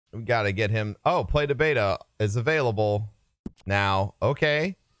We got to get him. Oh, play to beta is available now.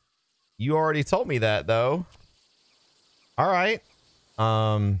 Okay. You already told me that though. All right.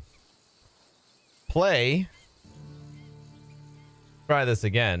 Play. Try this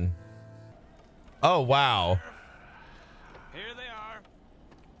again. Oh, wow. Here they are.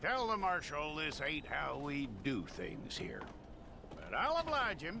 Tell the Marshal this ain't how we do things here. But I'll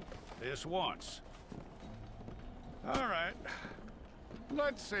oblige him this once. All right.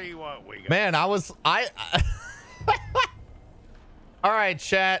 Let's see what we got. Man, all right,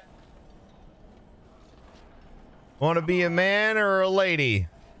 chat. Want to be a man or a lady?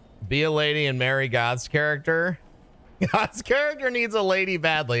 Be a lady and marry God's character. God's character needs a lady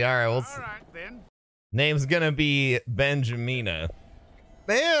badly. All right, All right, then. Name's gonna be Benjamina.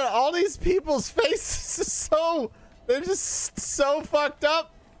 Man, all these people's faces they're just so fucked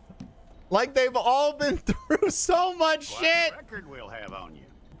up. Like they've all been through so much shit. Record we'll have on you.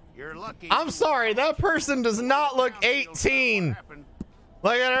 You're lucky. I'm sorry, that person does not look 18.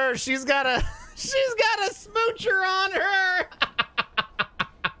 Look at her. She's got a smoocher on her.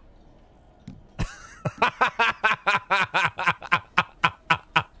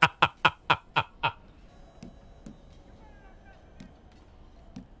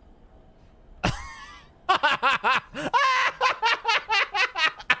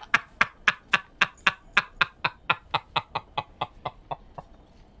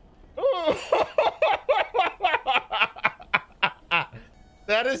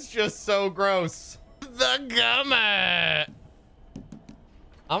 That is just so gross. The Gummer.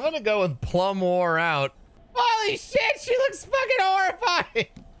 I'm gonna go with Plum Wore Out. Holy shit, she looks fucking horrifying.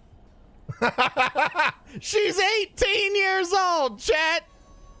 She's 18 years old, chat.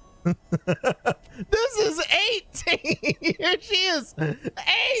 This is 18. Here she is, 18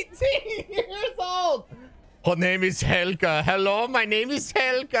 years old. Her name is Helga. Hello, my name is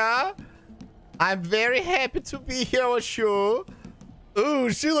Helga. I'm very happy to be here with you. Ooh,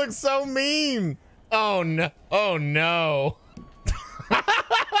 she looks so mean. Oh no. Oh no.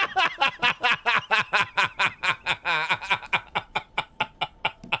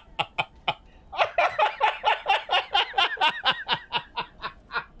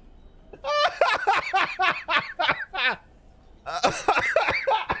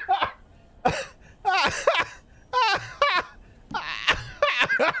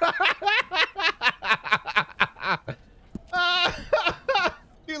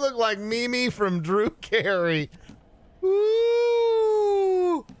 You look like Mimi from Drew Carey.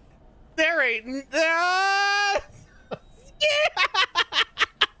 Ooh. There ain't.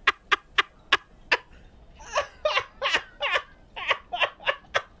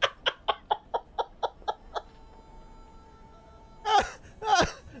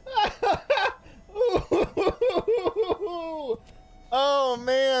 Oh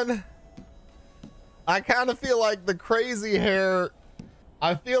man, I kind of feel like the crazy hair,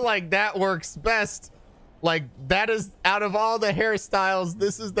 I feel like that works best. Like that is, out of all the hairstyles,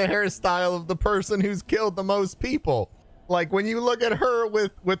 this is the hairstyle of the person who's killed the most people. Like when you look at her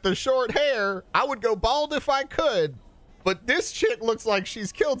with the short hair, I would go bald if I could, but this chick looks like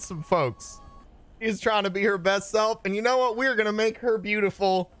she's killed some folks. She's trying to be her best self, and you know what? We're gonna make her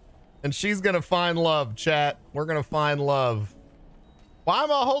beautiful, and she's gonna find love, chat. We're gonna find love. Why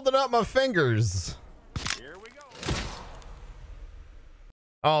am I holding up my fingers? Here we go.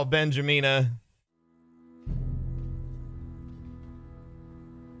 Oh, Benjamina.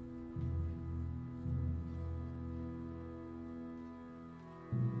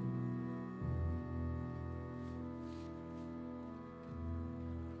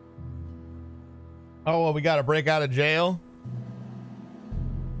 Oh, well, we got to break out of jail.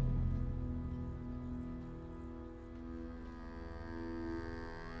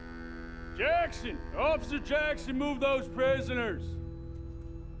 Jackson! Officer Jackson, move those prisoners.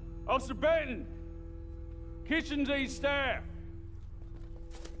 Officer Benton, kitchens ain't staff.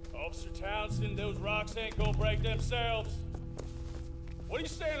 Officer Townsend, those rocks ain't gonna break themselves. What are you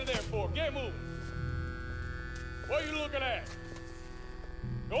standing there for? Get moving. What are you looking at?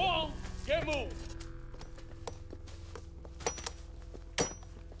 Go on, get moving.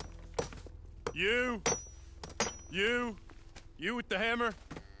 You with the hammer?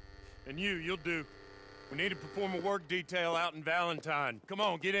 And you'll do. We need to perform a work detail out in Valentine. Come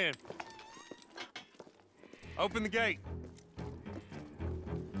on, get in. Open the gate.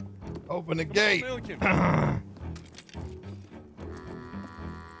 Open the gate.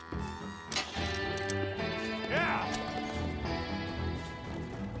 Yeah.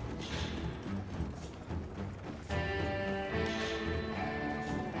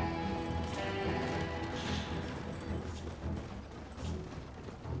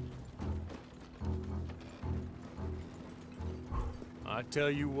 I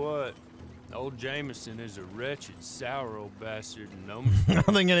tell you what, old Jameson is a wretched, sour old bastard, and no I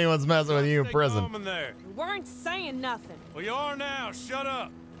don't think anyone's messing with you in prison. In there. We weren't saying nothing. Well, you are now. Shut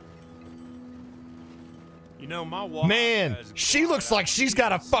up. You know, my wife. Man, she looks like she's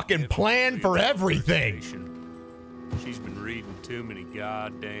got a fucking plan for everything. She's been reading too many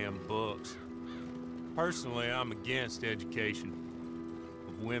goddamn books. Personally, I'm against education.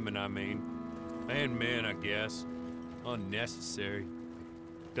 Of women, I mean. And men, I guess. Unnecessary.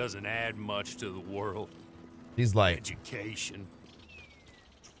 Doesn't add much to the world. She's like... Education.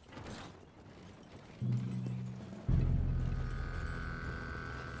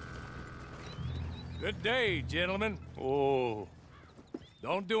 Good day, gentlemen. Oh.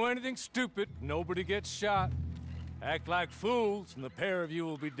 Don't do anything stupid. Nobody gets shot. Act like fools, and the pair of you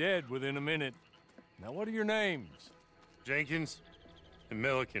will be dead within a minute. Now, what are your names? Jenkins and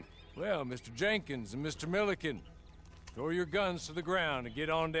Milliken. Well, Mr. Jenkins and Mr. Milliken, throw your guns to the ground and get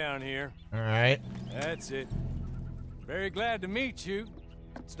on down here. All right. That's it. Very glad to meet you.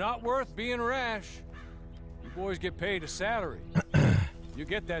 It's not worth being rash. You boys get paid a salary. You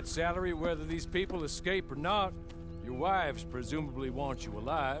get that salary whether these people escape or not. Your wives presumably want you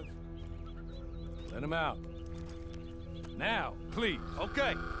alive. Let them out. Now, please.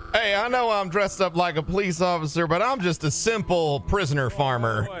 Okay. Hey, I know I'm dressed up like a police officer, but I'm just a simple prisoner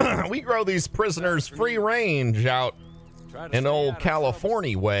farmer. We grow these prisoners free range out in old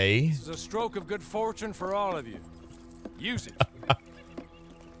California way. This is a stroke of good fortune for all of you. Use it.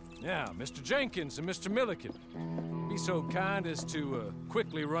 Now, Mr. Jenkins and Mr. Milliken, be so kind as to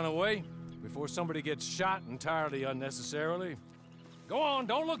quickly run away before somebody gets shot entirely unnecessarily. Go on,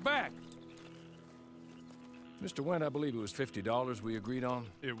 don't look back. Mr. Went, I believe it was $50 we agreed on.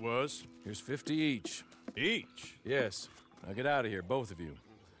 It was. Here's 50 each. Each? Yes. Now get out of here, both of you.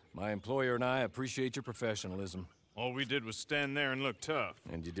 My employer and I appreciate your professionalism. All we did was stand there and look tough.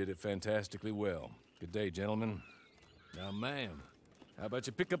 And you did it fantastically well. Good day, gentlemen. Now, ma'am, how about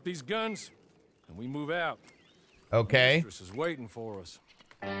you pick up these guns and we move out? Okay. The mistress is waiting for us.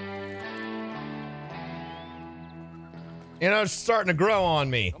 You know, it's starting to grow on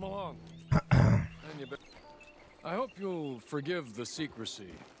me. Come along. I hope you'll forgive the secrecy.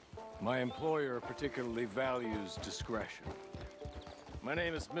 My employer particularly values discretion. My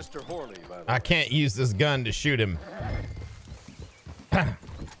name is Mr. Horley, by the way. I can't use this gun to shoot him.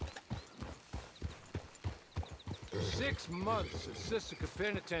 6 months at Sisika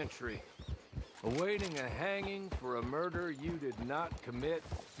Penitentiary, awaiting a hanging for a murder you did not commit.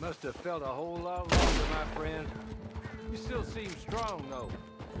 Must have felt a whole lot longer, my friend. You still seem strong, though.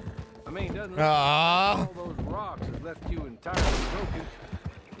 I mean, doesn't look like all those rocks have left you entirely broken,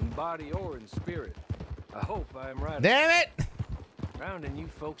 in body or in spirit. I hope I am right. Damn it! Rounding you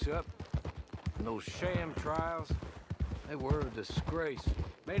folks up, and those sham trials, they were a disgrace.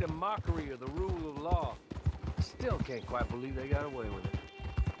 Made a mockery of the rule of law. I still can't quite believe they got away with it.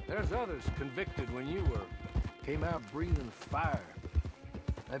 There's others convicted when you were. Came out breathing fire.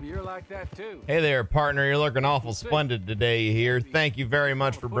 Maybe you're like that too. Hey there, partner. You're looking awful splendid today here. Thank you very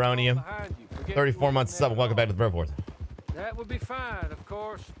much for Bronium. 34 months sub. Welcome back to the Bro Force. That would be fine, of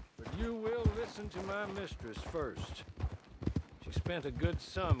course, but you will listen to my mistress first. She spent a good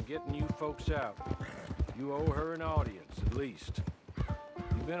sum getting you folks out. You owe her an audience, at least.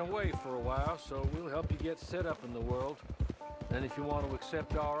 You've been away for a while, so we'll help you get set up in the world. And if you want to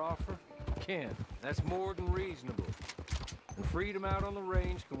accept our offer, you can. That's more than reasonable. And freedom out on the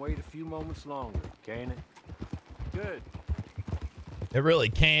range can wait a few moments longer, can't it? Good. It really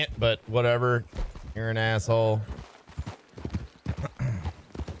can't, but whatever. You're an asshole. As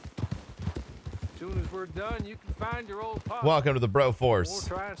soon as we're done, you can find your old pop. Welcome to the Bro Or Force.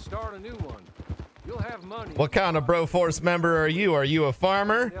 try and start a new one. You'll have money. What kind of Bro Force member are you? Are you a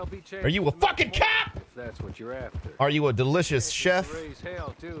farmer? Are you a fucking cop? If that's what you're after. Are you a delicious chef? Raise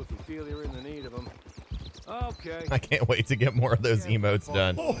hell too if you feel you're in the need of them. Okay. I can't wait to get more of those emotes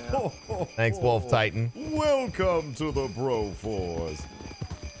done. Thanks, Wolf Titan. Welcome to the Bro Force.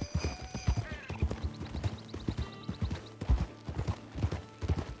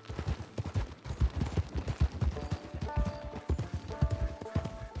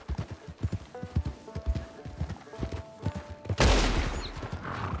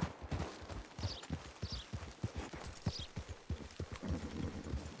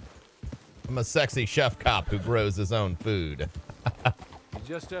 I'm a sexy chef cop who grows his own food.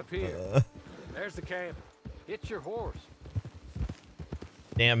 Just up here. There's the camp. Hit your horse.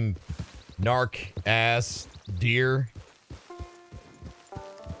 Damn narc ass deer.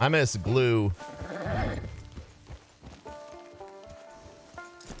 I miss glue.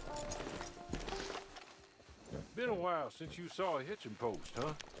 Been a while since you saw a hitching post,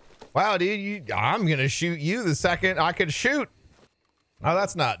 huh? Wow, dude, I'm gonna shoot you the second I could shoot. Oh,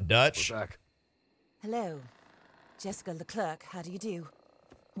 that's not Dutch. We're back. Hello. Jessica Leclerc, how do you do?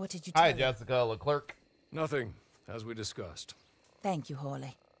 What did you tell Hi, her? Jessica Leclerc. Nothing, as we discussed. Thank you,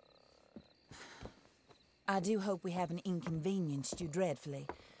 Hawley. I do hope we haven't inconvenienced you dreadfully.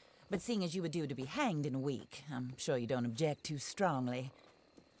 But seeing as you were due to be hanged in a week, I'm sure you don't object too strongly.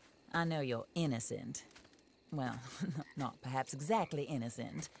 I know you're innocent. Well, not perhaps exactly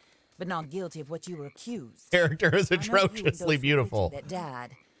innocent, but not guilty of what you were accused. Character is I know you and atrociously those beautiful. that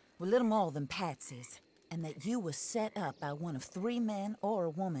died were little more than patsies, and that you were set up by one of 3 men or a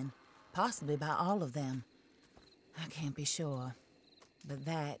woman, possibly by all of them. I can't be sure, but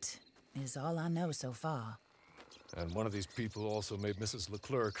that is all I know so far. And one of these people also made Mrs.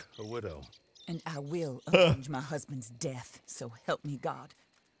 Leclerc a widow. And I will avenge my husband's death, so help me God.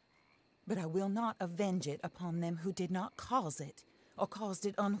 But I will not avenge it upon them who did not cause it, or caused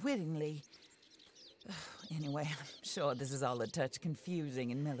it unwittingly. Anyway, I'm sure this is all a touch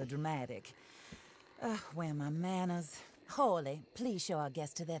confusing and melodramatic. Where are my manners? Hawley, please show our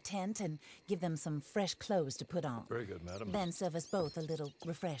guests to their tent and give them some fresh clothes to put on. Very good, madam. Then serve us both a little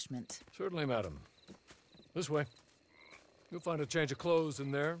refreshment. Certainly, madam. This way. You'll find a change of clothes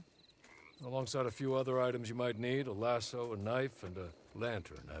in there, alongside a few other items you might need, a lasso, a knife, and a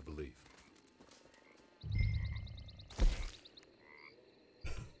lantern, I believe.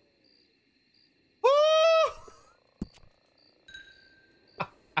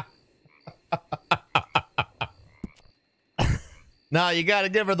 Nah, you gotta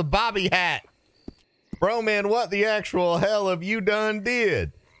give her the bobby hat. Broman, what the actual hell have you done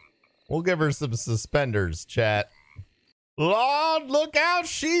did? We'll give her some suspenders, chat. Lord, look out,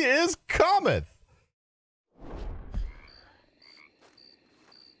 she is cometh.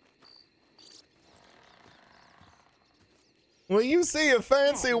 When you see a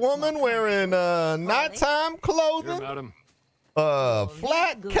fancy woman wearing nighttime Here, clothing, madam.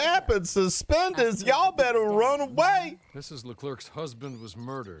 flat cap and suspenders, y'all better run away. Mrs. Leclerc's husband was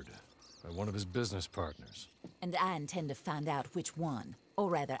murdered by one of his business partners. And I intend to find out which one. Or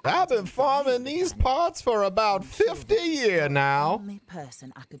rather, I've been farming these parts for about 50 years now. Only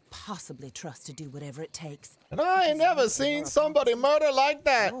person I could possibly trust to do whatever it takes. And I ain't never seen somebody murder like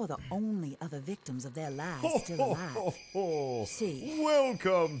that. You're the only other victims of their lives still alive. See,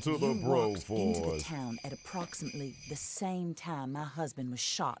 Welcome to the you Bro walked into the Force. town at approximately the same time my husband was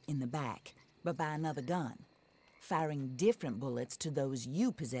shot in the back, but by another gun, firing different bullets to those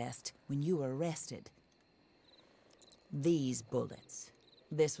you possessed when you were arrested. These bullets,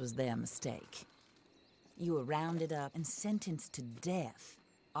 this was their mistake. You were rounded up and sentenced to death,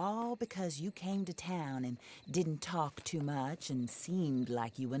 all because you came to town and didn't talk too much and seemed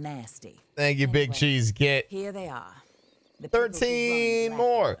like you were nasty. Thank you, Big Anyway, Cheese Kit. Here they are. The people who run 13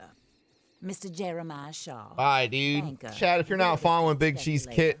 more. Blackwater. Mr. Jeremiah Shaw. Bye, dude. banker, Chat, if you're not real following estate Big Cheese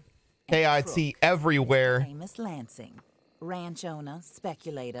speculator, Kit, and KIT crook, everywhere. Amos Lansing, ranch owner,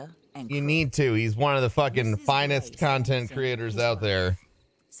 speculator, and You crook. need to. He's one of the fucking Mrs. finest Grace content Lansing, creators his out wife. there.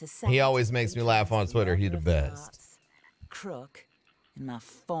 Society He always makes me laugh on patrons, Twitter. He the lover of best. arts, Crook, and my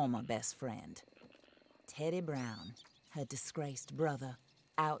former best friend, Teddy Brown, her disgraced brother,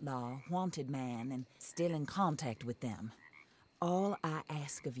 outlaw, wanted man, and still in contact with them. All I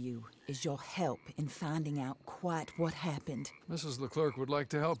ask of you is your help in finding out quite what happened. Mrs. Leclerc would like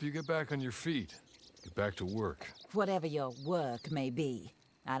to help you get back on your feet. Get back to work. Whatever your work may be,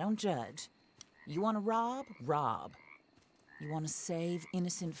 I don't judge. You want to rob? Rob. You want to save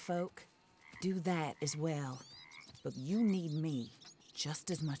innocent folk? Do that as well. But you need me just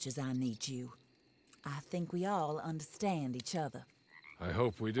as much as I need you. I think we all understand each other. I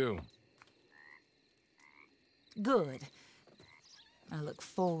hope we do. Good. I look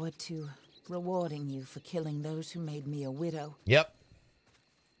forward to rewarding you for killing those who made me a widow. Yep.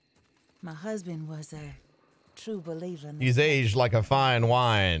 My husband was a true believer in the He's aged like a fine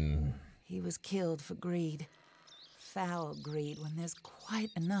wine. He was killed for greed. Foul greed when there's quite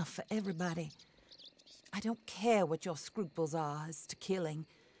enough for everybody. I don't care what your scruples are as to killing.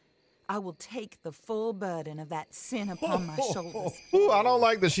 I will take the full burden of that sin upon my shoulders. Ooh, I don't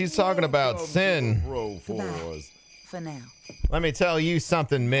like that she's talking about Welcome to sin. the Bro Goodbye. Force. For now. Let me tell you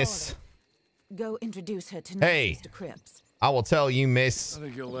something, miss. Go introduce her to Hey. Mr. Cripps. I will tell you, miss. I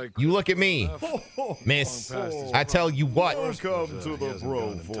think you'll like. You look at me, enough. miss. Long past his I tell you what. Welcome But, to he the hasn't Bro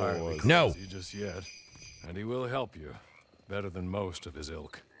gone entirely Force. No. crazy just yet. And he will help you better than most of his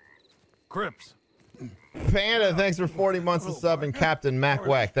ilk. Cripps. Panda, thanks for 40 months of subbing. Captain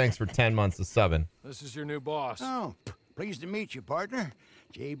Macwack, thanks for 10 months of subbing. This is your new boss. Oh, pleased to meet you, partner.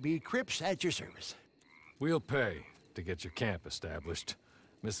 J.B. Cripps at your service. We'll pay to get your camp established.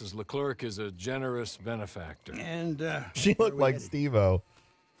 Mrs. Leclerc is a generous benefactor. And, She looked like Steve-O.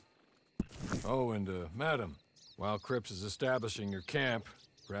 Oh, and, madam, while Cripps is establishing your camp,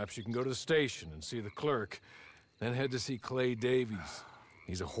 perhaps you can go to the station and see the clerk, then head to see Clay Davies.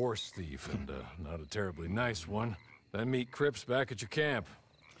 He's a horse thief and, not a terribly nice one. Then meet Cripps back at your camp.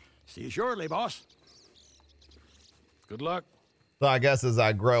 See you shortly, boss. Good luck. So I guess as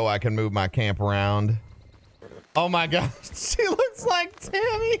I grow, I can move my camp around. Oh my God, she looks like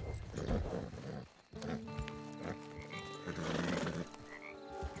Tammy.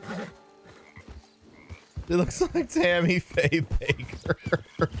 She looks like Tammy Faye Baker.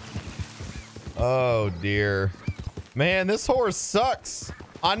 Oh dear. Man, this horse sucks.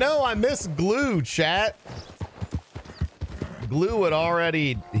 I know I miss Glue, chat. Glue would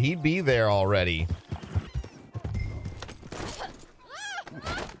already, he'd be there already.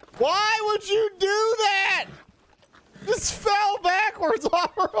 Why would you do that? Just fell backwards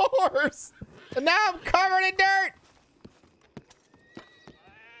off her horse. And now I'm covered in dirt.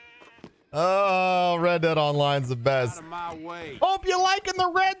 Oh, Red Dead Online's the best. Out of my way. Hope you're liking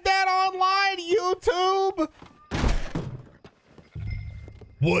the Red Dead Online YouTube.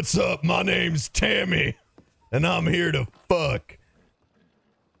 What's up? My name's Tammy, and I'm here to fuck.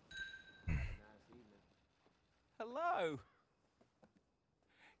 Hello.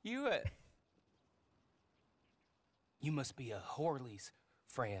 You must be a Horley's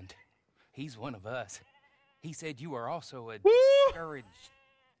friend. He's one of us. He said you are also a discouraged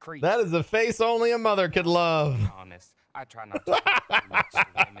creature. That is a face only a mother could love. Honest, I try not to talk too much to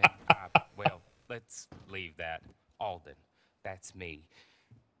women. Well, let's leave that. Alden, that's me.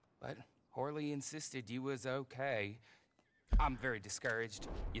 But Horley insisted you was okay. I'm very discouraged,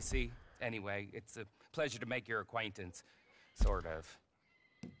 you see. Anyway, it's a pleasure to make your acquaintance. Sort of.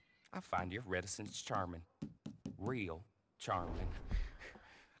 I find your reticence charming. Real charming.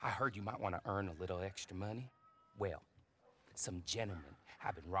 I heard you might want to earn a little extra money. Well, some gentlemen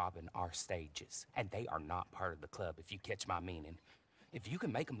have been robbing our stages, and they are not part of the club, if you catch my meaning. If you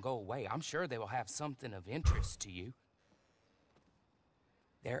can make them go away, I'm sure they will have something of interest to you.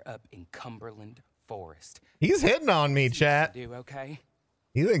 They're up in Cumberland Forest. He's hitting on me, chat. Do okay?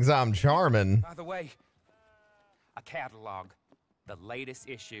 He thinks I'm charming. By the way, a catalog, the latest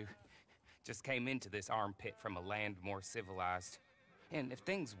issue, just came into this armpit from a land more civilized. And if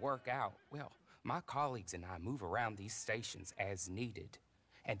things work out, well, my colleagues and I move around these stations as needed,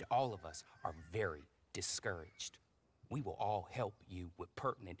 and all of us are very discouraged. We will all help you with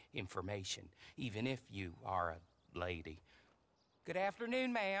pertinent information, even if you are a lady. Good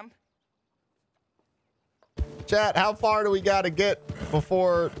afternoon, ma'am. Chat, how far do we got to get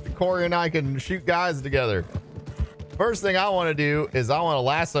before Corey and I can shoot guys together? First thing I want to do is I want to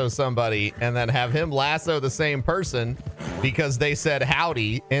lasso somebody and then have him lasso the same person because they said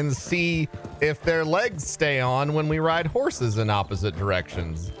howdy, and see if their legs stay on when we ride horses in opposite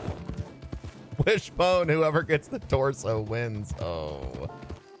directions. Wishbone, whoever gets the torso wins. Oh.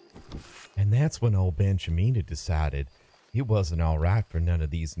 And that's when old Benjamina decided it wasn't all right for none of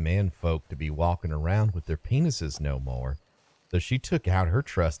these man folk to be walking around with their penises no more. So she took out her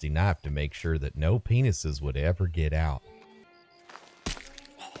trusty knife to make sure that no penises would ever get out.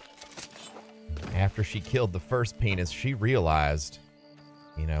 After she killed the first penis, she realized,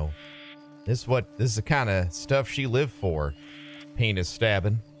 you know, this is the kind of stuff she lived for. Penis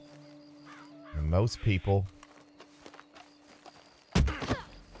stabbing. And most people.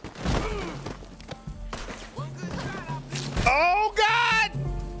 Oh God!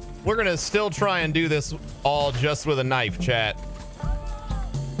 We're gonna still try and do this all just with a knife, chat.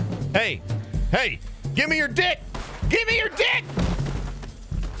 Hey, give me your dick! Give me your dick!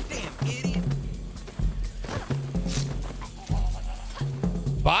 Damn idiot.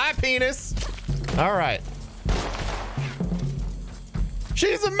 Bye, penis. All right.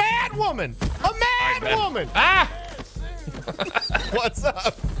 She's a mad woman. A mad woman. Ah! What's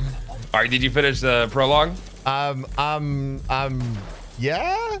up? All right, did you finish the prologue?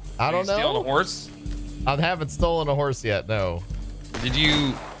 Yeah. I don't know. Stealing a horse? I haven't stolen a horse yet. No. Did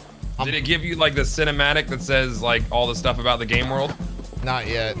you? Did it give you like the cinematic that says like all the stuff about the game world? Not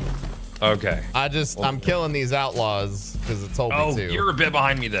yet. Okay. I'm killing these outlaws because it told me to. Oh, you're a bit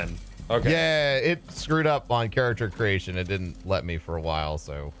behind me then. Okay. Yeah, it screwed up on character creation. It didn't let me for a while,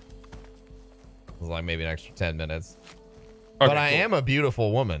 so it was like maybe an extra 10 minutes. Okay, but I am a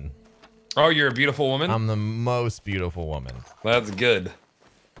beautiful woman. Oh, you're a beautiful woman? I'm the most beautiful woman. That's good.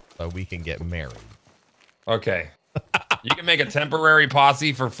 So we can get married. Okay. You can make a temporary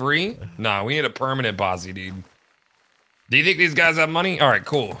posse for free? Nah, we need a permanent posse, dude. Do you think these guys have money? All right,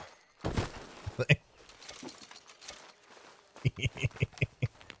 cool.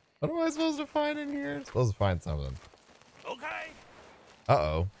 What am I supposed to find in here? I'm supposed to find something. Okay.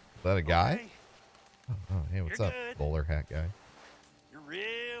 Uh-oh. Is that a guy? Okay. Oh, hey, what's You're up, good. bowler hat guy? You're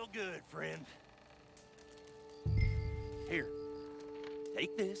real good, friend. Here.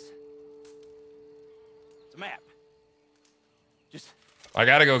 Take this. It's a map. Just I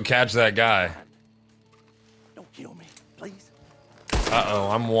gotta go catch that guy. don't kill me, please. Uh-oh,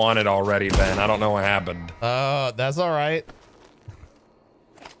 I'm wanted already, Ben. I don't know what happened. That's all right.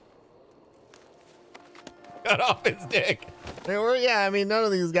 Cut off his dick. Yeah, I mean, none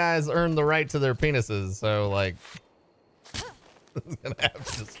of these guys earned the right to their penises, so like, I'm gonna have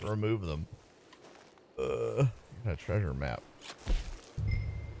to just remove them. Got a treasure map.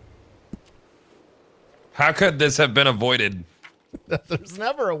 How could this have been avoided? There's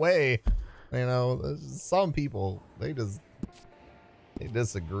never a way. You know, some people they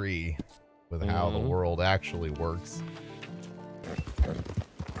disagree with how the world actually works.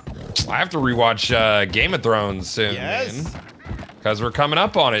 I have to rewatch Game of Thrones soon, Yes. man. Because we're coming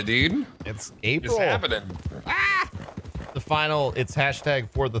up on it, dude. It's April. It's happening. The final. It's hashtag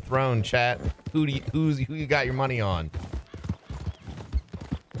for the throne. Chat. Who you got your money on?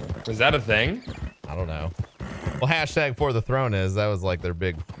 Is that a thing? I don't know. Well, hashtag for the throne that was like their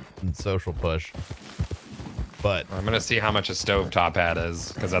big social push. But I'm gonna see how much a stovetop hat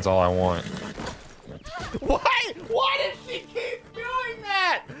is, because that's all I want. why? Why does she keep doing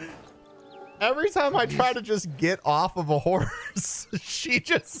that? Every time I try to just get off of a horse, she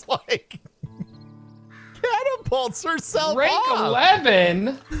just like catapults herself Rank off.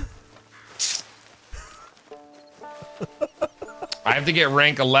 11? I have to get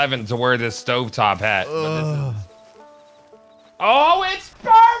rank 11 to wear this stovetop hat. But this is... Oh, it's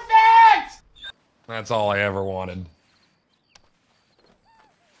perfect! That's all I ever wanted.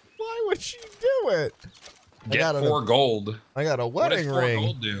 Why would she do it? Get 4 gold. I got a wedding what does 4 ring.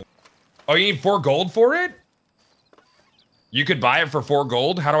 gold do? Oh, you need 4 gold for it? You could buy it for 4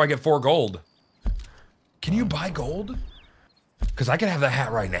 gold? How do I get 4 gold? Can you buy gold? Because I could have that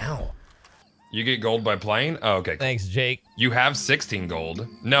hat right now. You get gold by playing? Oh, okay. Thanks, Jake. You have 16 gold.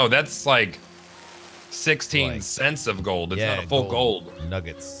 No, that's like 16 cents of gold. It's not a full gold.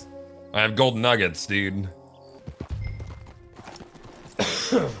 Nuggets. I have gold nuggets, dude.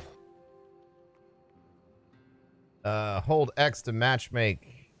 Hold X to matchmake.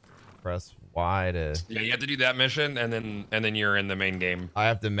 Press Y to. Yeah, you have to do that mission, and then you're in the main game. I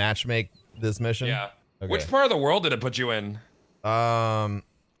have to matchmake this mission. Yeah. Okay. Which part of the world did it put you in? Around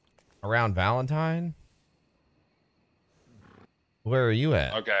Valentine. Where are you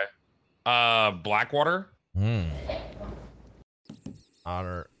at? Okay. Blackwater.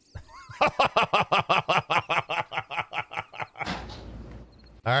 Honor.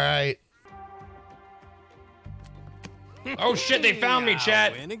 All right. Oh shit! They found me,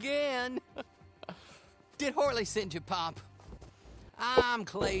 chat. Win again. Did Horley send you, Pop? I'm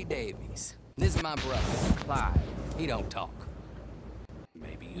Clay Davies. This is my brother, Clyde. He don't talk.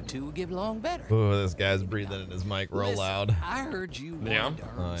 Maybe you two will get along better. Oh, this guy's breathing in his mic real Listen, loud. I heard you wanted to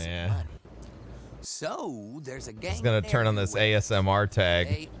earn Oh some yeah. money. So there's a gang. He's gonna turn on this ASMR tag.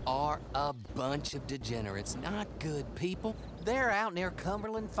 They are a bunch of degenerates, not good people. They're out near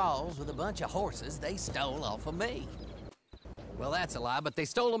Cumberland Falls with a bunch of horses they stole off of me. Well, that's a lie, but they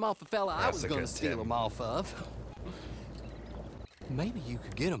stole them off a fella I was going to steal them off of. Maybe you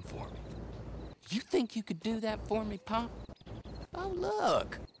could get them for me. You think you could do that for me, Pop? Oh,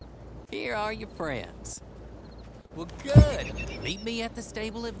 look. Here are your friends. Well, good. Meet me at the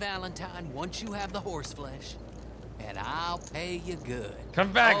stable at Valentine once you have the horse flesh, and I'll pay you good.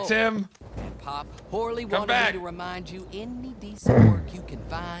 Come back, Oh, Tim. And Pop, Horley Come wanted back. me to remind you, any decent work you can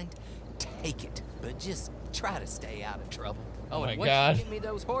find, take it. But just try to stay out of trouble. Oh, my and once God. you give me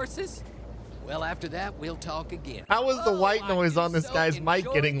those horses, well, after that, we'll talk again. How is the white noise on this so guy's mic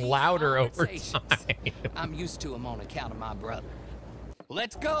enjoy getting these louder over conversations. time? I'm used to them on account of my brother.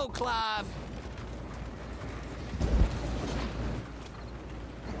 Let's go, Clive.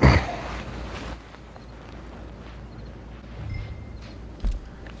 I'm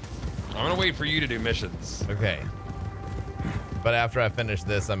gonna wait for you to do missions. Okay. But after I finish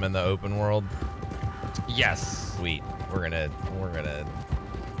this, I'm in the open world. Yes. Sweet. We're gonna.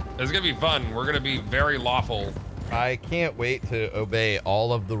 It's gonna be fun. We're gonna be very lawful. I can't wait to obey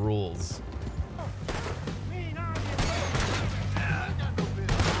all of the rules.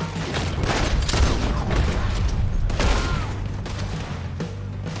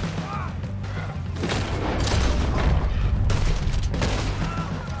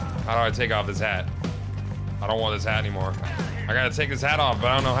 How do I take off this hat? I don't want this hat anymore. I gotta take this hat off, but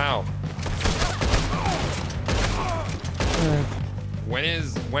I don't know how. When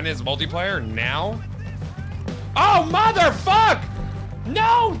is multiplayer? Now? Oh, motherfuck!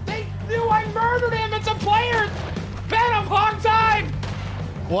 No! They knew I murdered him! It's a player! Ben, I'm hogtied!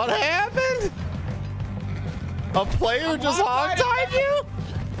 What happened? A player just hogtied you?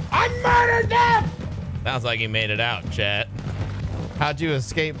 I murdered them! Sounds like you made it out, chat. How'd you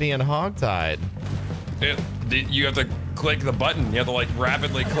escape being hogtied? You have to click the button. You have to like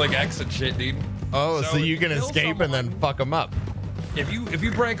rapidly click X and shit, dude. Oh, so you can escape and then fuck them up. If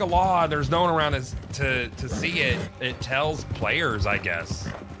you break a law and there's no one around to see it, it tells players, I guess.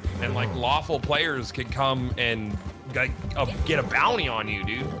 And like lawful players can come and like get a bounty on you,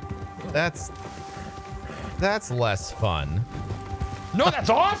 dude. That's less fun. No, that's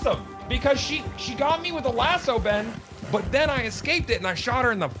awesome because she got me with a lasso, Ben. But then I escaped it and I shot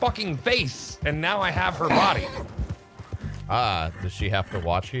her in the fucking face, and now I have her body. Does she have to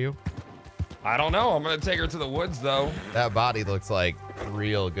watch you? I don't know. I'm gonna take her to the woods though. That body looks like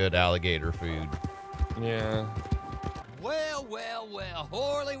real good alligator food. Yeah. Well,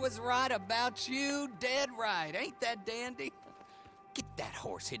 Horley was right about you, dead right. Ain't that dandy? Get that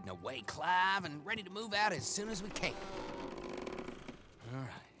horse hidden away, Clive, and ready to move out as soon as we can. All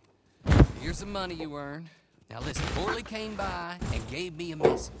right. Here's some money you earned. Now listen, Horley came by and gave me a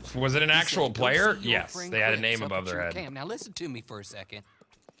message. Was it an actual player? Yes, they had a name above their head. Camp. Now listen to me for a second.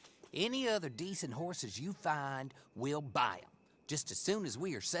 Any other decent horses you find, we'll buy them. Just as soon as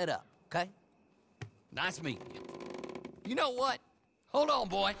we are set up, okay? Nice meeting you. You know what? Hold on,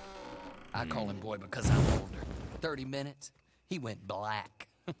 boy. I call him boy because I'm older. 30 minutes, he went black.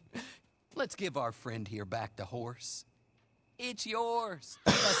 Let's give our friend here back the horse. It's yours.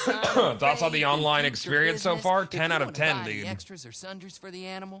 Thoughts on the online experience so far? 10 out of 10, dude. Extras or sundries for the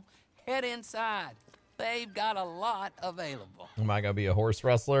animal? Head inside. They've got a lot available. Am I gonna be a horse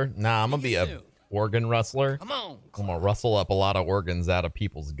wrestler? Nah, I'm gonna be a organ wrestler. Come on. I'm gonna rustle up a lot of organs out of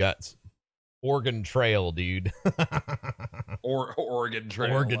people's guts. Organ trail, dude. Oregon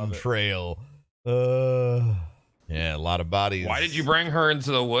Trail. Oregon Trail. Yeah, a lot of bodies. Why did you bring her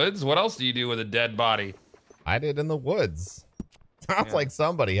into the woods? What else do you do with a dead body? I did in the woods. Sounds like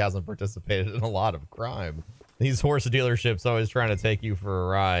somebody hasn't participated in a lot of crime. These horse dealerships always trying to take you for a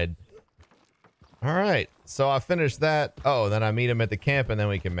ride. All right, so I finished that. Oh, then I meet him at the camp, and then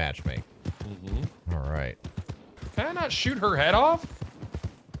we can matchmake. All right. Can I not shoot her head off?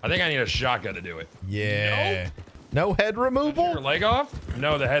 I think I need a shotgun to do it. Yeah. No head removal? Shoot her leg off?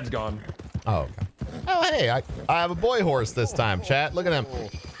 No, the head's gone. Oh, okay. Oh, hey, I have a boy horse this time, chat. Look at him.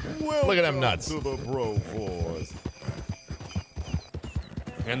 Look at them nuts. To the Bro Force.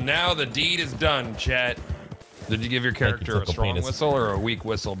 And now the deed is done, chat. Did you give your character a strong whistle or a weak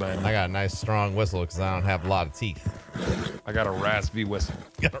whistle, Ben? I got a nice strong whistle because I don't have a lot of teeth. I got a raspy whistle.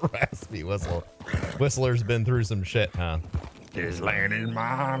 Got a raspy whistle. Whistler's been through some shit, huh? This land is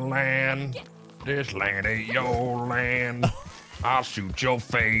my land. This land ain't your land. I'll shoot your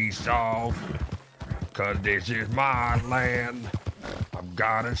face off. Cause this is my land. I've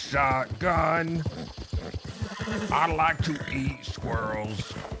got a shotgun. I like to eat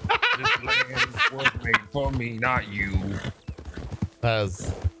squirrels. This land was made for me, not you. That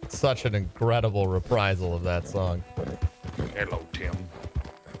is such an incredible reprisal of that song. Hello, Tim.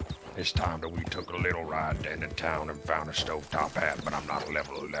 It's time that we took a little ride into town and found a stovetop hat, but I'm not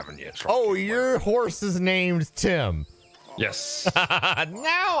level 11 yet. So oh, your horse is named Tim. Yes.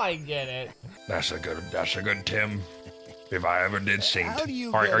 Now I get it. That's a good Tim. If I ever did sing. How do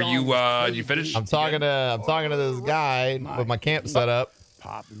you All right, get are you finished? I'm talking to this guy with my camp set up.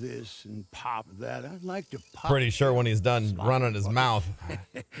 Pop this and pop that. I'd like to pop. Pretty sure when he's done running his mouth.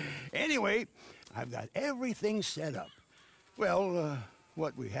 Anyway, I've got everything set up. Well,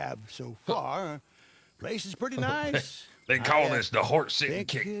 what we have so far, place is pretty nice. They call this the horse sitting think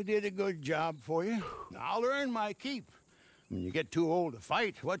kick. you did a good job for you. I'll earn my keep. When you get too old to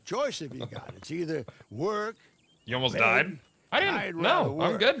fight, what choice have you got? It's either work. You almost Babe, died? I didn't. I'd No, rather I'm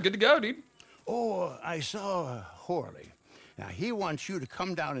work. good. Good to go, dude. Oh, I saw Horley. Now, he wants you to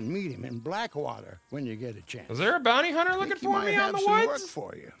come down and meet him in Blackwater when you get a chance. Is there a bounty hunter looking Think he for might me out in have the some work woods?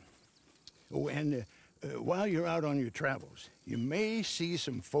 for you. Oh, and while you're out on your travels, you may see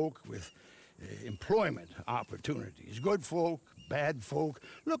some folk with employment opportunities. Good folk, bad folk,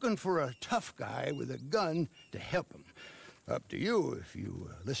 looking for a tough guy with a gun to help them. Up to you if you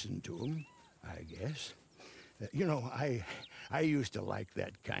listen to them, I guess. You know, I used to like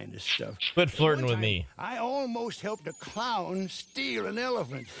that kind of stuff. Quit flirting with One time, me. I almost helped a clown steal an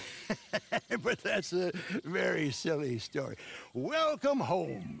elephant. But that's a very silly story. Welcome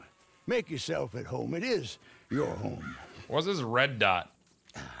home. Make yourself at home. It is your home. What's this red dot?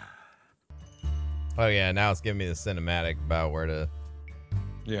 Oh yeah, now it's giving me the cinematic about where to.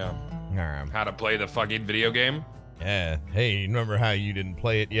 Yeah. All right. How to play the fucking video game. Yeah. Hey, remember how you didn't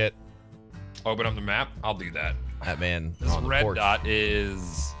play it yet? Open up the map. I'll do that. That man. This on the red porch. dot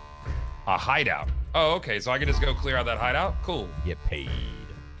is a hideout. Oh, okay. So I can just go clear out that hideout. Cool. Get paid.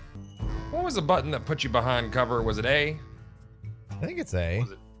 What was the button that put you behind cover? Was it A? I think it's A.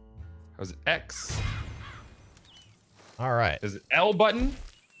 Was it X? All right. Is it L button?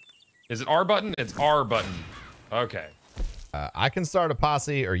 Is it R button? It's R button. Okay. I can start a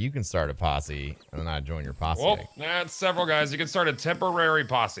posse, or you can start a posse, and then I join your posse. Well, that's several guys. You can start a temporary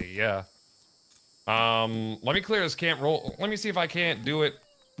posse. Yeah. Let me clear this camp roll. Let me see if I can't do it.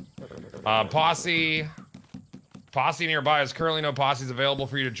 Posse nearby is currently no posses available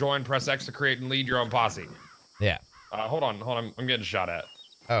for you to join. Press X to create and lead your own posse. Yeah. Hold on. I'm getting shot at.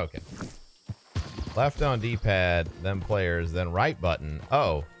 Oh, okay. Left on D-pad, then players, then right button.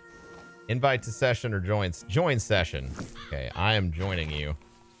 Oh. Invite to session or join session. Okay, I am joining you.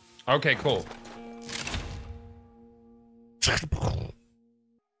 Okay, cool.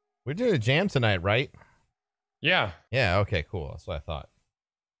 We're doing a jam tonight, right? Yeah. Yeah, okay, cool. That's what I thought.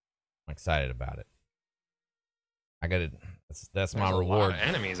 I'm excited about it. I got it. That's my There's reward. A lot of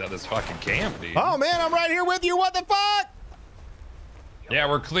enemies at this fucking camp, dude. Oh man, I'm right here with you. What the fuck? Yeah,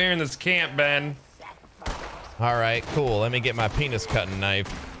 we're clearing this camp, Ben. All right, cool. Let me get my penis cutting knife.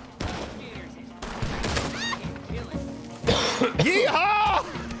 Yeehaw!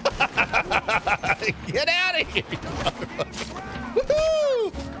 Get out of here!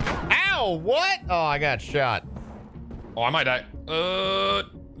 Woohoo! Ow! What? Oh, I got shot. Oh, I might die.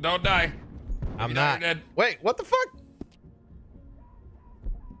 Don't die. I'm not. Dead. Wait, what the fuck?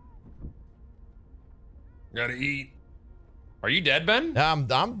 Gotta eat. Are you dead, Ben? I'm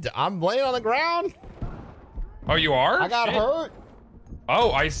laying on the ground. Oh, you are? I got hurt.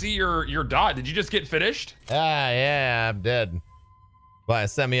 Oh, I see your dot. Did you just get finished? Yeah, I'm dead by a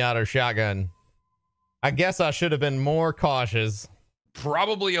semi-auto shotgun. I guess I should have been more cautious.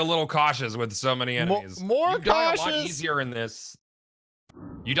 Probably a little cautious with so many enemies. More you die cautious. a lot easier in this.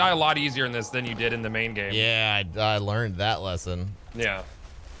 You die a lot easier in this than you did in the main game. Yeah, I learned that lesson. Yeah.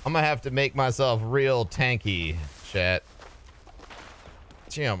 I'm gonna have to make myself real tanky, chat.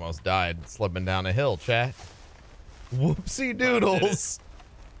 She almost died slipping down a hill, chat. Whoopsie doodles.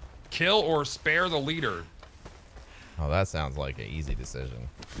 Kill or spare the leader. Oh, that sounds like an easy decision.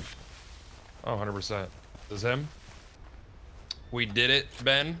 Oh, 100%. This is him. We did it,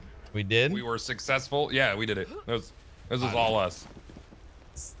 Ben. We did? We were successful. Yeah, we did it. This was all us.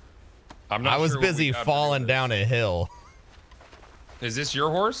 I'm not I was sure what we busy got falling for down a hill. Is this your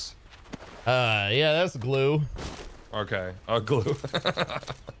horse? Yeah, that's glue. Okay. Oh, glue.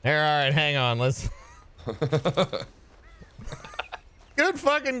 Here, all right, hang on. Let's. Good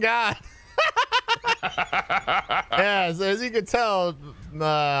fucking God. Yeah, so as you can tell,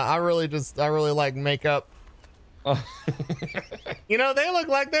 I really like makeup. You know, they look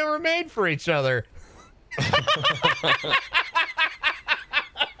like they were made for each other.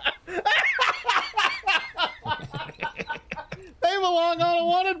 They belong on a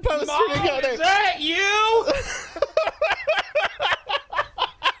wanted poster Mom, together. is that you?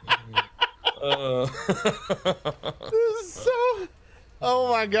 This is so.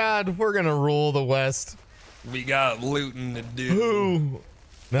 Oh my God, we're gonna rule the West. We got looting to do. Who?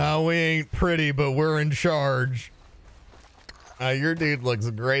 No, we ain't pretty, but we're in charge. Your dude looks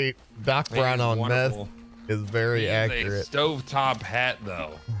great. Doc Brown on wonderful. meth is very A accurate. stovetop hat,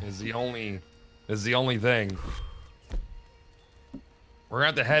 though, is the only thing. We're gonna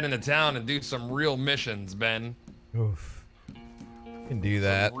have to head into town and do some real missions, Ben. Oof. Can do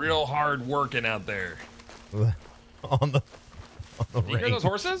that. Some real hard working out there. on the Do you hear range. those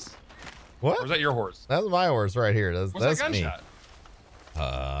horses? What? Or is that your horse? That's my horse right here. That's What's that me. gunshot?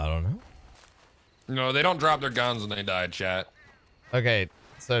 I don't know. No, they don't drop their guns when they die, chat. Okay,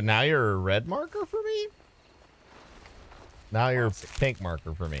 so now you're a red marker for me? Now you're a pink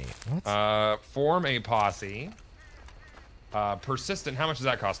marker for me. What? Form a posse. Persistent, how much does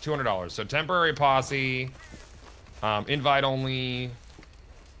that cost? $200. So temporary posse. Invite only.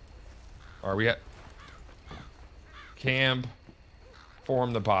 Are we at camp?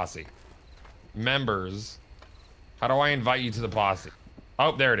 Form the posse. Members. How do I invite you to the posse?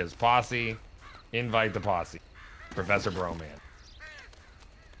 Oh, there it is. Posse. Invite the posse. Professor Broman.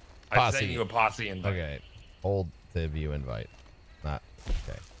 I Posse. sent you a posse invite. Okay. Hold to view invite. Not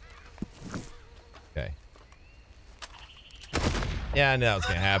okay. Okay. Yeah, I know it's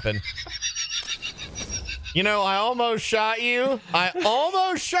gonna happen. You know, I almost shot you. I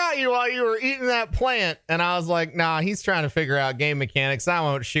almost shot you while you were eating that plant, and I was like, nah, he's trying to figure out game mechanics. I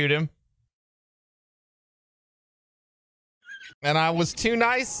won't shoot him. And I was too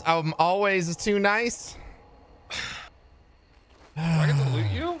nice. I'm always too nice. Do I get to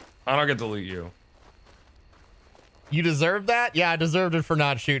loot you? I don't get to loot you. You deserve that? Yeah, I deserved it for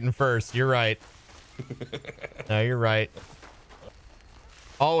not shooting first. You're right. No, you're right.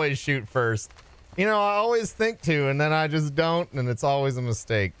 Always shoot first. You know, I always think to, and then I just don't, and it's always a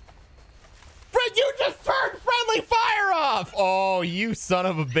mistake. Fred, you just turned friendly fire off! Oh, you son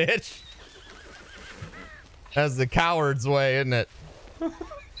of a bitch. That's the coward's way, isn't it?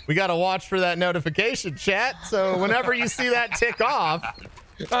 We got to watch for that notification, chat. So whenever you see that tick off,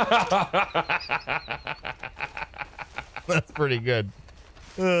 that's pretty good.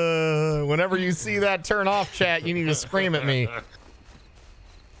 Whenever you see that turn off, chat, you need to scream at me.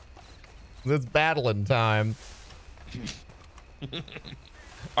 It's battling time.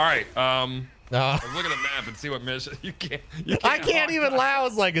 All right. Let's look at the map and see what mission you can't. I can't even lie.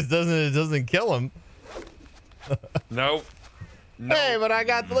 It's like it doesn't kill him. Nope. No. Hey, but I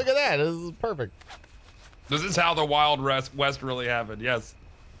got, look at that. This is perfect. This is how the Wild West really happened. Yes,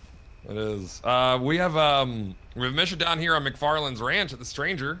 it is. We have a mission down here on McFarland's ranch at the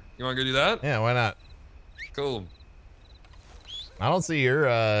Stranger. You want to go do that? Yeah, why not? Cool. I don't see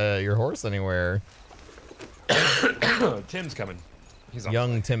your horse anywhere. Tim's coming. He's on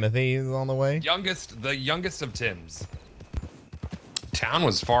Young Timothy is on the way. the youngest of Tims. Town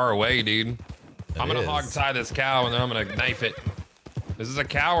was far away, dude. I'm gonna hog tie this cow and then I'm gonna knife it. This is a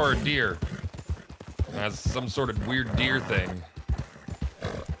cow or a deer? That's some sort of weird deer thing.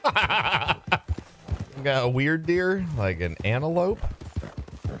 Got a weird deer, like an antelope.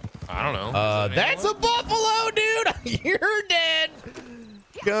 I don't know. That's a buffalo, dude. You're dead.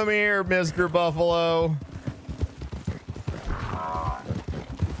 Come here, Mr. Buffalo.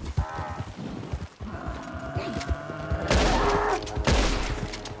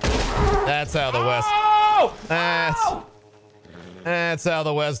 That's how the West. That's how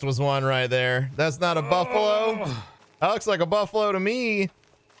the West was won right there. That's not a buffalo. That looks like a buffalo to me.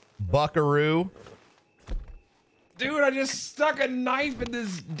 Buckaroo. Dude, I just stuck a knife in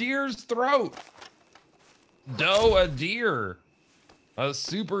this deer's throat. Doe a deer. A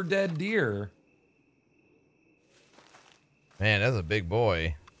super dead deer. Man, that's a big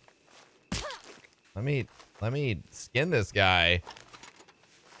boy. Let me skin this guy.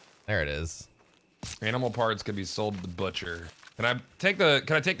 There it is. Animal parts could be sold to the butcher. Can I take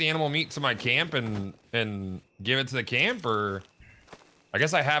the animal meat to my camp and give it to the camp, or I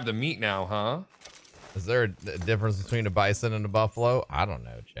guess I have the meat now, huh? Is there a difference between a bison and a buffalo? I don't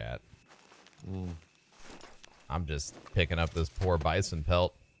know, chat. I'm just picking up this poor bison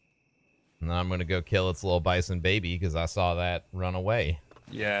pelt. And then I'm going to go kill its little bison baby because I saw that run away.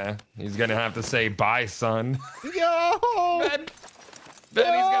 Yeah, he's going to have to say bye, son. Yo! He's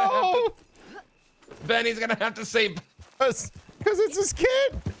going to have to say... Because it's his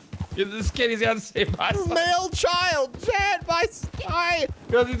kid! It's his kid, he's got to say bye, son. Male child, chat, bye.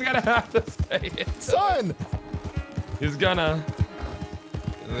 Because he's going to have to say it. Son! He's gonna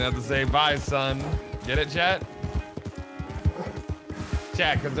have to say bye, son. Get it, chat?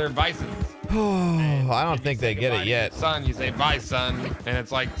 Chat, because they're bisons. I don't think they get it yet. Son, you say bye, son, and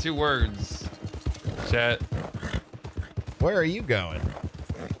it's like 2 words. Chat. Where are you going?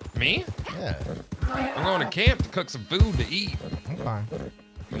 Me? Yeah. I'm going to camp to cook some food to eat. Okay.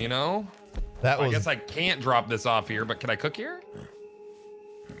 You know? I guess I can't drop this off here, but can I cook here?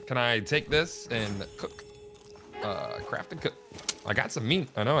 Can I take this and cook? Craft and cook. I got some meat.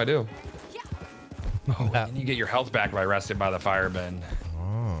 I know I do. Oh, and you get your health back by resting by the fire, Ben.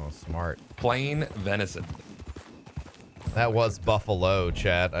 Oh, smart. Plain venison. That was buffalo,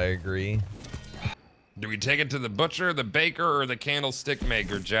 chat. I agree. Do we take it to the butcher, the baker, or the candlestick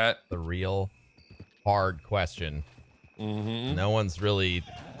maker, chat? The real hard question. Mm-hmm. No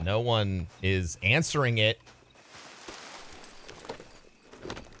one is answering it.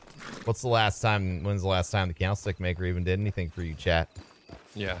 When's the last time the candlestick maker even did anything for you, chat?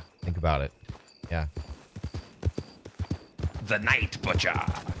 Yeah. Think about it. Yeah. The Night Butcher.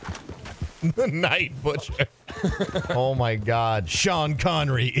 The Night Butcher. Oh my God. Sean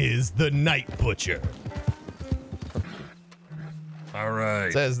Connery is the Night Butcher. All right.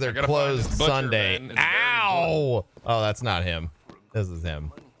 It says they're closed Sunday. Ow! Oh, that's not him. This is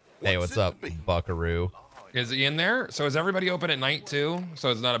him. Hey, what's up, Buckaroo? Is he in there? So is everybody open at night too? So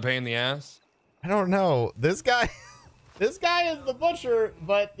it's not a pain in the ass? I don't know. This guy is the butcher,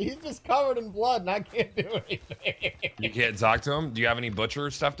 but he's just covered in blood and I can't do anything. You can't talk to him? Do you have any butcher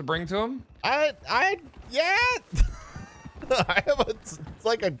stuff to bring to him? Yeah. I have it's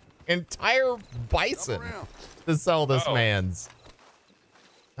like an entire bison to sell this man's.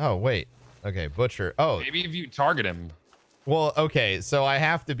 Oh, wait. Okay, butcher. Oh. Maybe if you target him. Well, okay, so I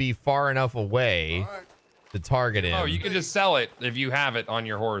have to be far enough away to target him. Oh, you can just sell it if you have it on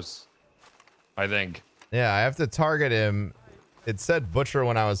your horse, I think. Yeah, I have to target him. It said butcher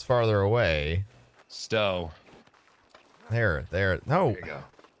when I was farther away. Stow. There. No. There you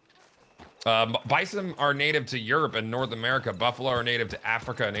go. Bison are native to Europe and North America. Buffalo are native to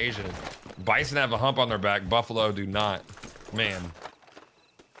Africa and Asia. Bison have a hump on their back. Buffalo do not. Man.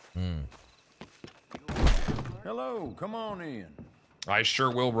 Hello, come on in. I sure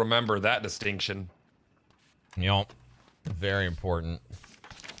will remember that distinction. Yup. Very important.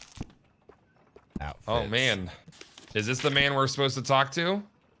 Outfits. Oh, man. Is this the man we're supposed to talk to?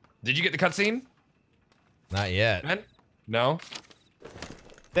 Did you get the cutscene? Not yet. Ben? No?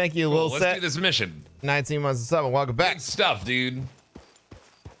 Thank you, Cool, Lil let's Set. do this mission. 19 months and 7. Welcome back. Good stuff, dude.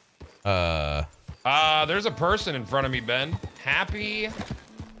 There's a person in front of me, Ben. Happy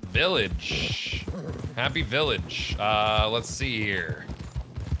Village. Happy Village. Let's see here.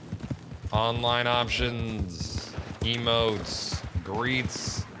 Online options, emotes,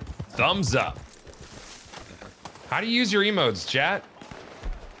 greets, thumbs up. How do you use your emotes, chat?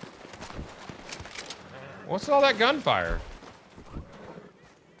 What's all that gunfire?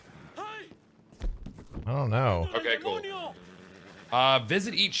 I don't know. Okay, cool.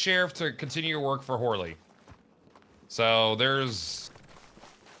 Visit each sheriff to continue your work for Horley. So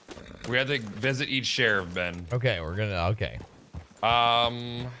we had to visit each sheriff, Ben. Okay, okay.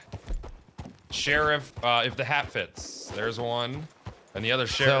 Sheriff, if the hat fits, there's one. And the other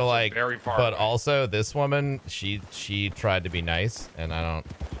sheriff So like, is very far but away. also this woman, she tried to be nice, and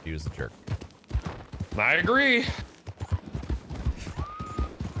she was a jerk. I agree.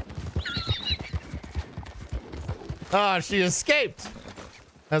 Ah, she escaped.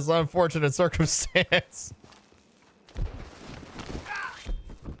 That's an unfortunate circumstance.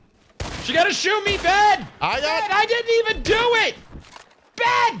 She gotta shoot me, Ben! I didn't even do it!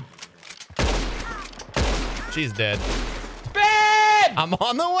 Ben! She's dead. Ben! I'm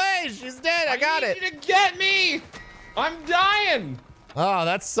on the way. She's dead. I got it. You to get me! I'm dying! Oh,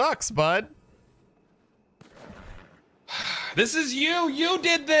 that sucks, bud. This is you! You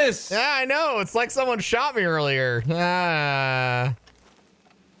did this! Yeah, I know. It's like someone shot me earlier. I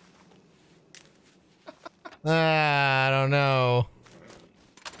don't know.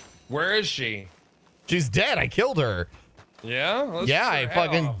 Where is she? She's dead. I killed her. Yeah? Let's Yeah, cut I her head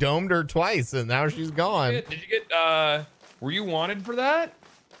fucking off. domed her twice, and now she's gone. Did you get, were you wanted for that?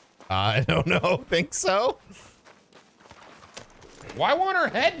 I don't know. Think so? Why won't her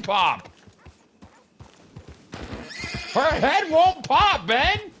head pop? Her head won't pop,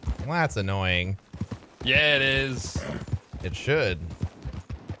 Ben! Well, that's annoying. Yeah, it is. It should.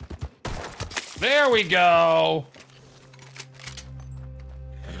 There we go!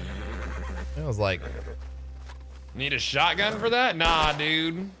 It was like... Need a shotgun for that? Nah,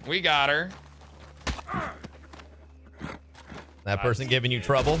 dude. We got her. That person giving you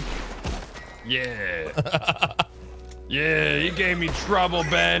trouble? Yeah. Yeah, you gave me trouble,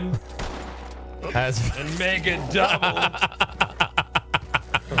 Ben. And make it double.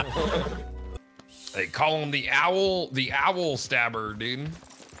 They call him the owl stabber, dude.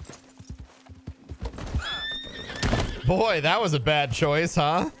 Boy, that was a bad choice,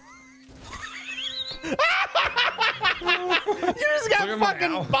 huh? You just got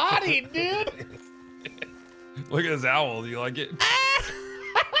fucking bodied, dude. Look at this owl. Do you like it?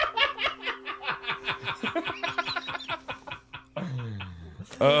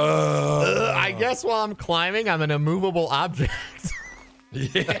 I guess while I'm climbing, I'm an immovable object.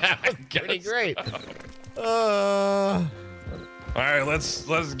 Yeah, pretty great. All right,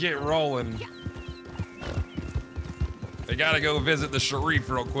 let's get rolling. I gotta go visit the Sharif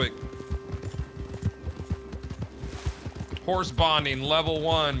real quick. Horse bonding level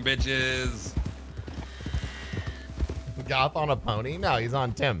 1, bitches. Goth on a pony? No, he's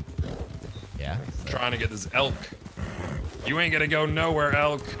on Tim. Yeah. Trying to get this elk. You ain't gonna go nowhere,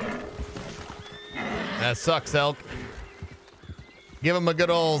 elk. That sucks, elk. Give him a good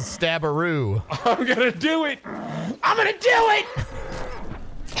old stabberoo. I'm gonna do it. I'm gonna do it.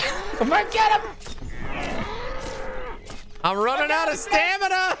 I'm gonna get him. I'm running out of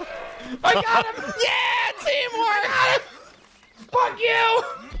stamina. I got him. Yeah, teamwork. I got him. Fuck you.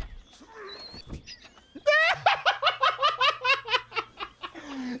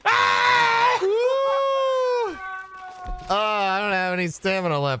 I don't have any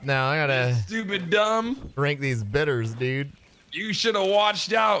stamina left now. I gotta Stupid dumb. drink these bitters, dude. You should have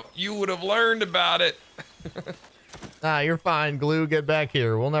watched out. You would have learned about it. Nah, you're fine, Glue. Get back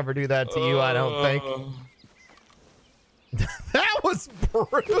here. We'll never do that to you, I don't think. That was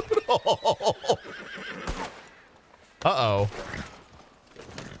brutal. Uh-oh.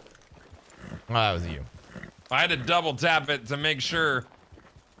 Oh, that was you. I had to double tap it to make sure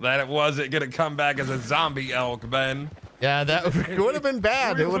that it wasn't gonna come back as a zombie elk, Ben. Yeah, that would have been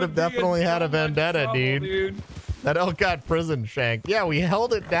bad. It would have definitely had a vendetta, dude. That elk got prison shanked. Yeah, we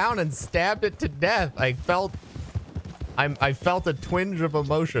held it down and stabbed it to death. I felt a twinge of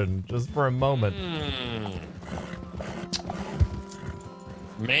emotion just for a moment.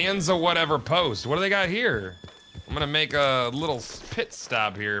 Man's a whatever post. What do they got here? I'm gonna make a little pit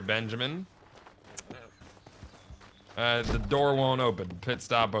stop here, Benjamin. The door won't open. Pit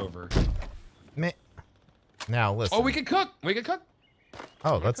stop over. Now listen. Oh, we could cook. We could cook.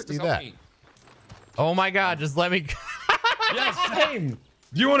 Oh, let's do that. Oh my God, just let me. Yeah, same.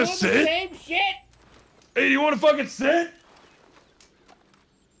 Do you want to sit? Same shit. Hey, do you want to fucking sit?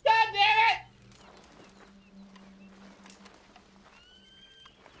 God damn it!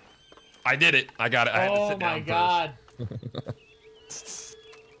 I did it. I got it. I had to sit down Oh my God.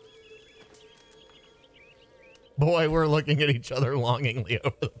 Boy, we're looking at each other longingly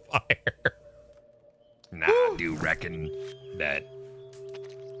over the fire. Nah, I do reckon that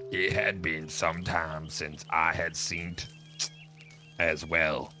it had been some time since I had seen as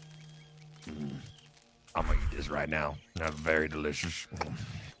well. I'm gonna eat this right now. That's very delicious.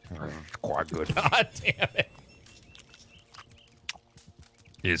 It's quite good. God damn it.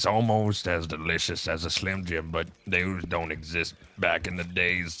 It's almost as delicious as a Slim Jim, but those don't exist back in the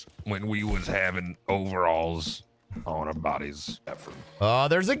days when we was having overalls on our bodies. Oh,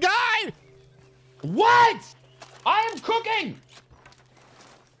 there's a guy! What? I am cooking!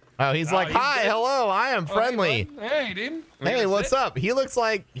 Oh, he's like, hi, hello, I am friendly. Hey, dude. Hey, what's up? He looks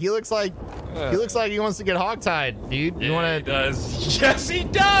like he wants to get hogtied, dude. You want to? He does. Yes, he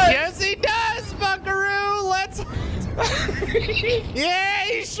does. Yes, he does, Buckaroo. Let's. Yeah,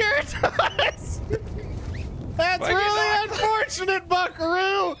 he sure does. That's really unfortunate,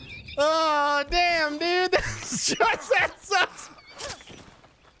 Buckaroo. Oh, damn, dude. That sucks.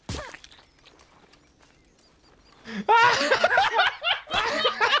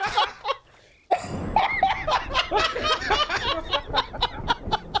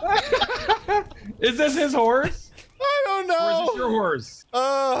 Is this his horse? I don't know. Or is this your horse?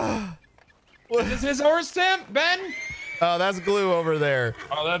 Is this his horse, Tim? Ben? Oh, that's Glue over there.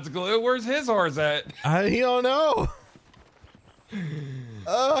 Oh, that's Glue. Where's his horse at? I don't know.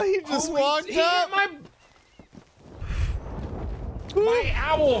 Oh, he just walked up. My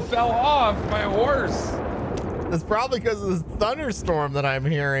owl fell off my horse. It's probably because of this thunderstorm that I'm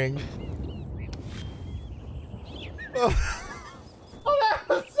hearing. Oh, that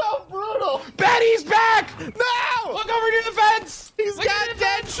was so brutal. Betty's back! No! Look over near the fence! He's got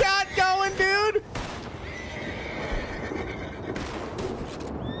dead shot going, dude.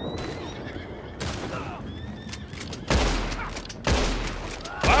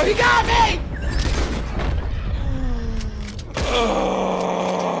 Oh, he got me!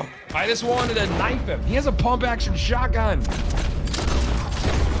 Oh, I just wanted to knife him. He has a pump-action shotgun.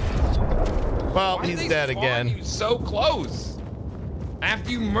 Well, he's dead again. You so close.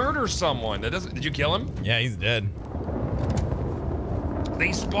 After you murder someone, did you kill him? Yeah, he's dead.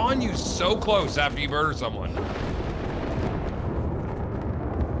 They spawn you so close after you murder someone.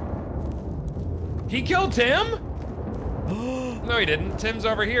 He killed Tim? No, he didn't. Tim's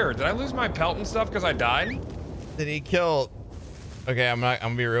over here. Did I lose my pelt and stuff because I died? Did he kill? Okay, I'm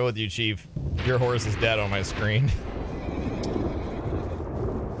gonna be real with you, Chief. Your horse is dead on my screen.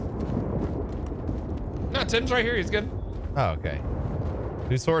 No, Tim's right here. He's good. Oh, okay.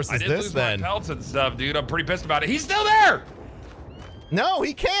 Whose horse is this then? I did lose my pelts and stuff, dude. I'm pretty pissed about it. He's still there! No,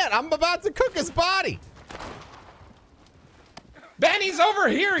 he can't. I'm about to cook his body. Ben, he's over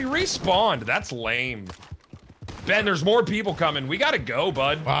here. He respawned. That's lame. Ben, there's more people coming. We gotta go,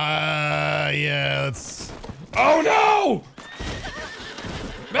 bud. Yeah, let's... Oh, no!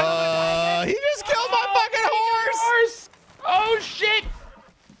 He just killed my fucking horse! Oh, shit!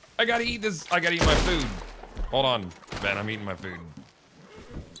 I gotta eat this. I gotta eat my food. Hold on, Ben. I'm eating my food.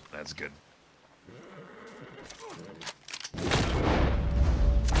 That's good.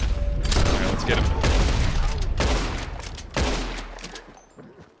 Alright, let's get him.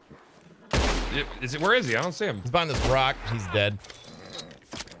 Where is he? I don't see him. He's behind this rock. He's dead.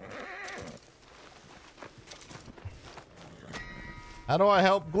 How do I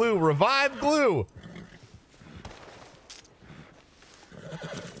help Glue? Revive Glue!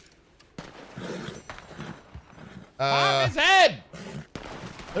 Pop his head!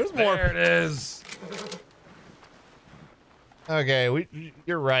 There's more. There it is. Okay,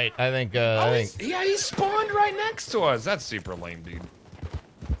 you're right. I think, yeah, he spawned right next to us. That's super lame, dude.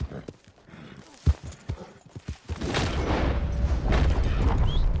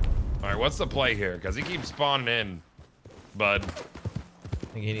 What's the play here? Because he keeps spawning in, bud. I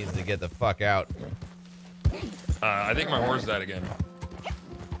think he needs to get the fuck out. I think my horse died again.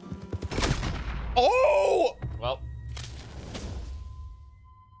 Oh! Well.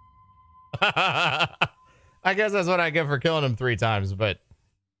 I guess that's what I get for killing him 3 times, but...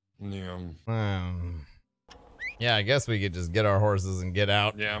 Yeah. Yeah, I guess we could just get our horses and get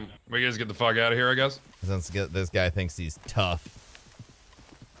out. Yeah, we just get the fuck out of here, I guess. Since this guy thinks he's tough.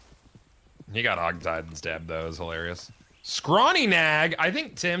 He got hogtied and stabbed, though. It was hilarious. Scrawny Nag! I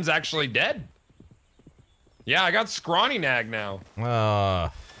think Tim's actually dead. Yeah, I got Scrawny Nag now.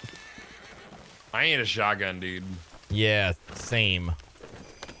 I ain't a shotgun, dude. Yeah, same.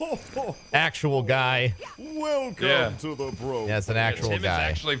 Actual guy. Welcome to the bro. Yeah, it's an actual Tim guy.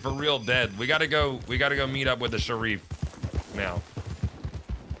 is actually for real dead. We gotta go meet up with the Sharif now.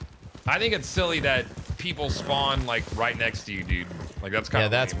 I think it's silly that people spawn like right next to you, dude. Like that's kind of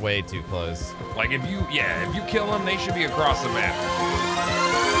that's way too close. Like if you kill them, they should be across the map.